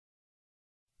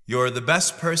You're the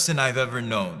best person I've ever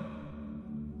known,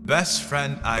 best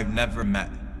friend I've never met.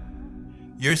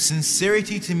 Your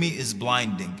sincerity to me is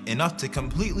blinding, enough to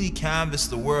completely canvas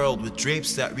the world with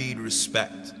drapes that read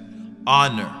respect,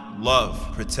 honor,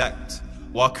 love, protect,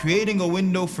 while creating a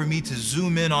window for me to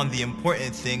zoom in on the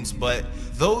important things, but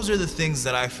those are the things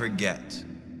that I forget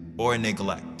or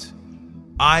neglect.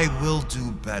 I will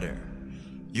do better.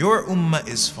 Your ummah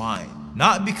is fine,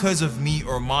 not because of me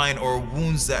or mine or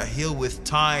wounds that heal with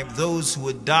time, those who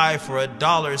would die for a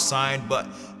dollar sign, but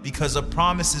because a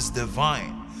promise is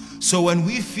divine. So when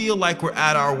we feel like we're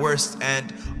at our worst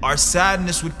and our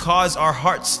sadness would cause our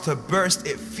hearts to burst,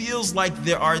 it feels like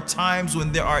there are times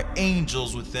when there are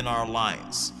angels within our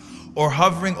lines, or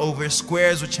hovering over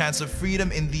squares with chance of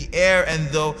freedom in the air, and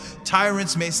though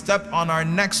tyrants may step on our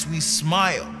necks, we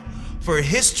smile, for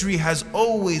history has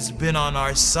always been on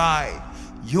our side.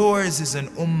 Yours is an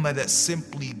ummah that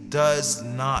simply does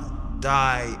not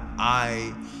die.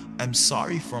 I am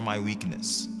sorry for my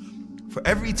weakness, for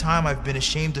every time I've been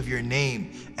ashamed of your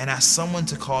name and asked someone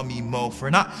to call me Mo,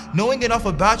 for not knowing enough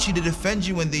about you to defend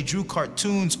you when they drew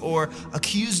cartoons or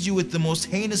accused you with the most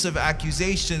heinous of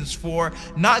accusations, for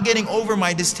not getting over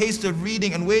my distaste of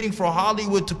reading and waiting for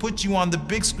Hollywood to put you on the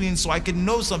big screen so I could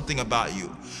know something about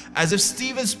you. As if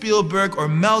Steven Spielberg or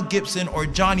Mel Gibson or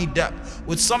Johnny Depp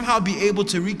would somehow be able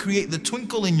to recreate the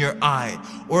twinkle in your eye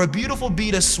or a beautiful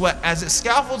bead of sweat as it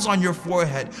scaffolds on your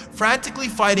forehead, frantically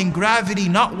fighting gravity,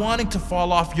 not wanting to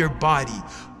fall off your body.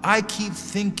 I keep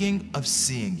thinking of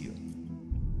seeing you.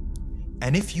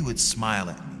 And if you would smile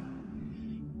at me,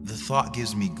 the thought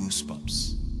gives me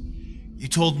goosebumps. You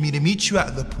told me to meet you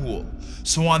at the pool.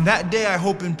 So on that day, I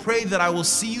hope and pray that I will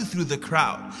see you through the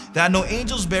crowd, that no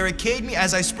angels barricade me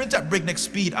as I sprint at breakneck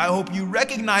speed. I hope you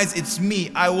recognize it's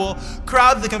me. I will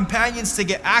crowd the companions to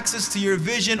get access to your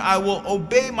vision. I will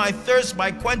obey my thirst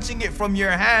by quenching it from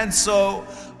your hands. So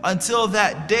until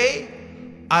that day,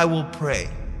 I will pray.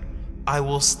 I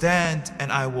will stand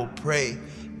and I will pray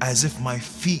as if my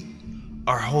feet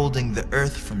are holding the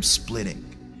earth from splitting.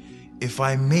 If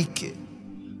I make it,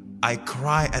 I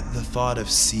cry at the thought of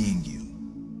seeing you.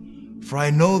 For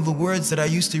I know the words that I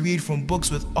used to read from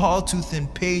books with all too thin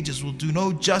pages will do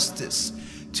no justice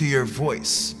to your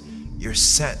voice, your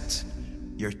scent,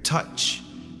 your touch,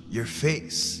 your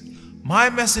face. My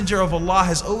messenger of Allah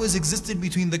has always existed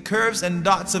between the curves and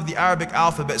dots of the Arabic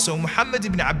alphabet. So Muhammad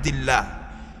ibn Abdullah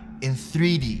in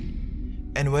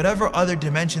 3D and whatever other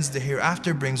dimensions the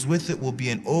hereafter brings with it will be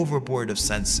an overboard of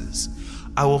senses.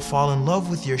 I will fall in love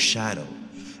with your shadow,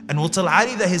 and will tell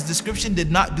Ali that his description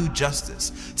did not do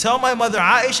justice. Tell my mother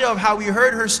Aisha of how we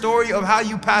heard her story of how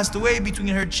you passed away between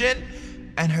her chin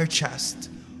and her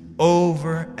chest,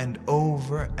 over and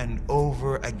over and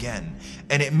over again.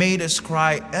 And it made us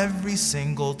cry every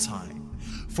single time.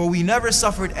 For we never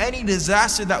suffered any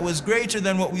disaster that was greater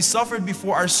than what we suffered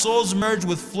before our souls merged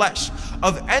with flesh,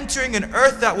 of entering an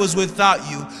earth that was without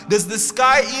you. Does the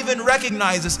sky even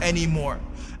recognize us anymore?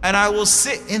 And I will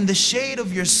sit in the shade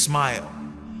of your smile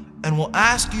and will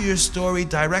ask you your story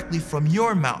directly from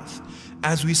your mouth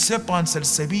as we sip on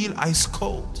salsabil ice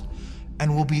cold,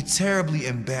 and will be terribly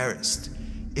embarrassed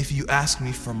if you ask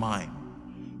me for mine,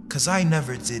 'cause I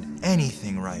never did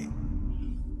anything right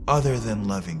other than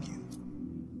loving you.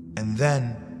 And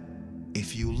then,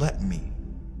 if you let me,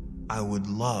 I would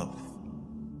love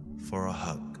for a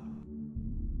hug.